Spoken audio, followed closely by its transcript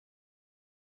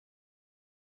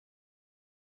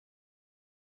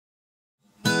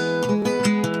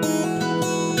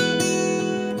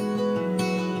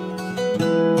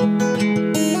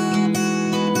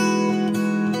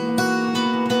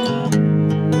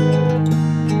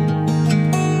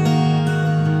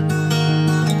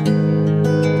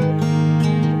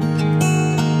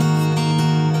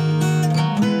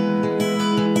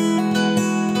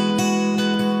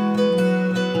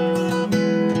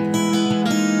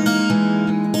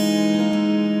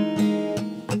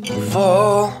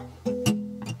fall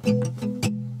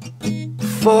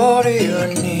to your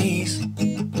knees.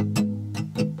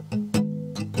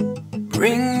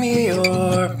 Bring me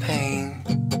your pain.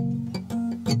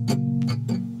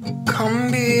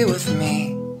 Come be with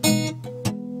me.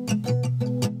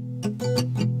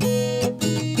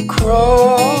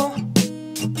 Crawl,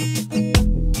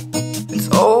 it's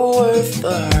all worth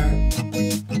the hurt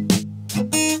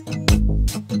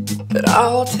that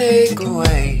I'll take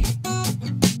away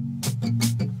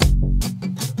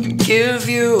and give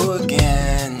you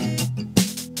again.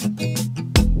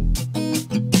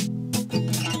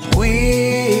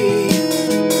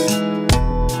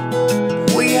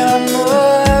 We are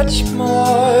much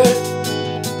more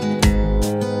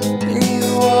than you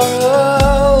are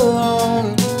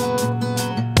alone,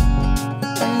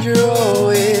 and you're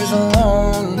always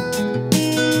alone.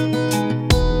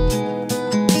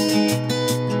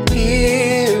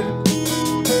 Here,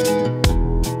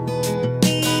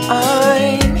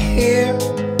 I'm here.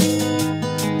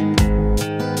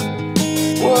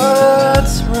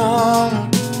 What's wrong?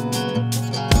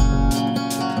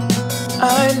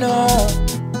 I know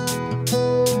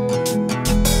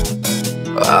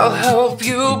I'll help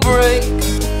you break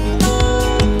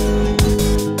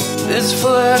this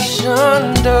flesh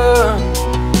undone.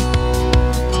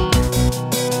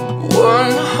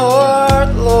 One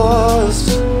heart lost,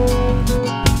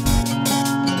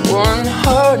 one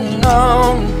heart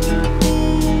numb.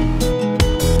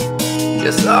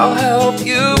 Yes, I'll help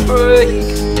you break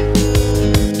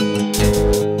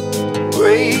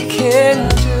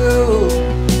into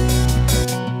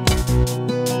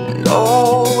and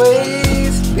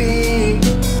always be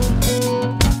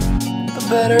the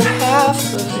better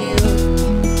half of you.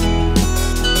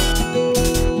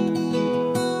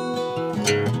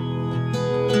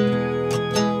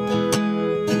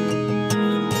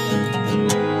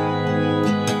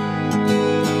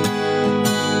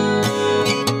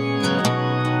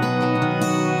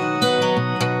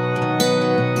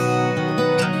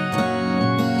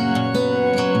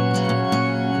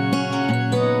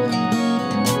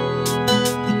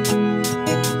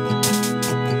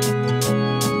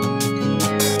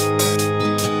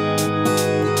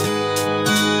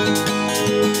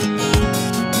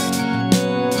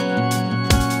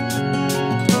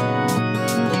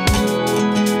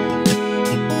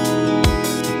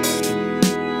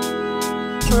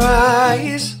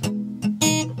 Rise,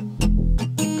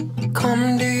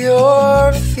 come to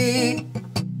your feet.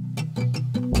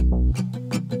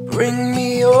 Bring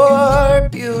me your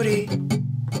beauty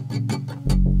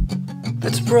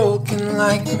that's broken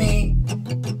like me.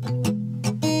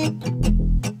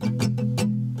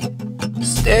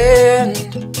 Stand,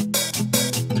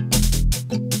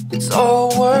 it's all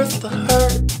worth the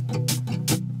hurt.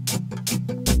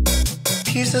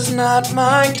 Peace is not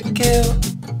mine to give,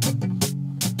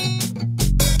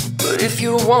 but if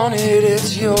you want it,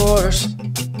 it's yours.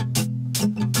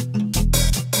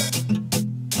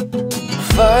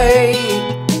 Fight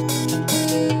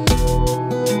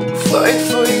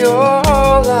for your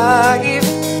life.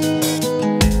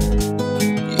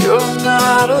 You're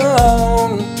not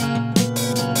alone,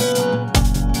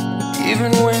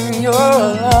 even when you're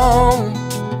alone.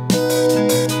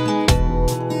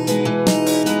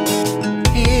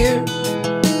 Here,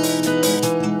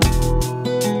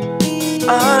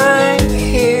 I'm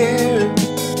here.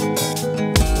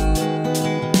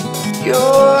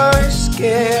 You're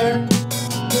scared,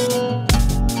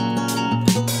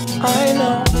 I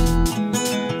know.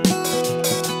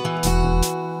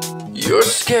 You're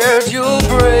scared you'll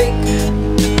break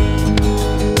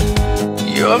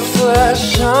your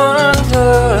flesh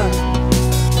undone,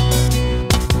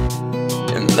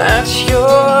 and that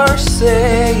you're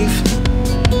safe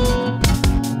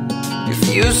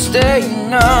if you stay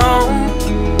numb.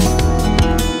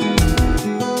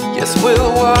 Yes,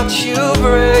 we'll watch you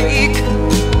break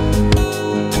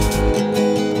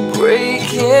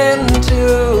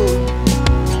into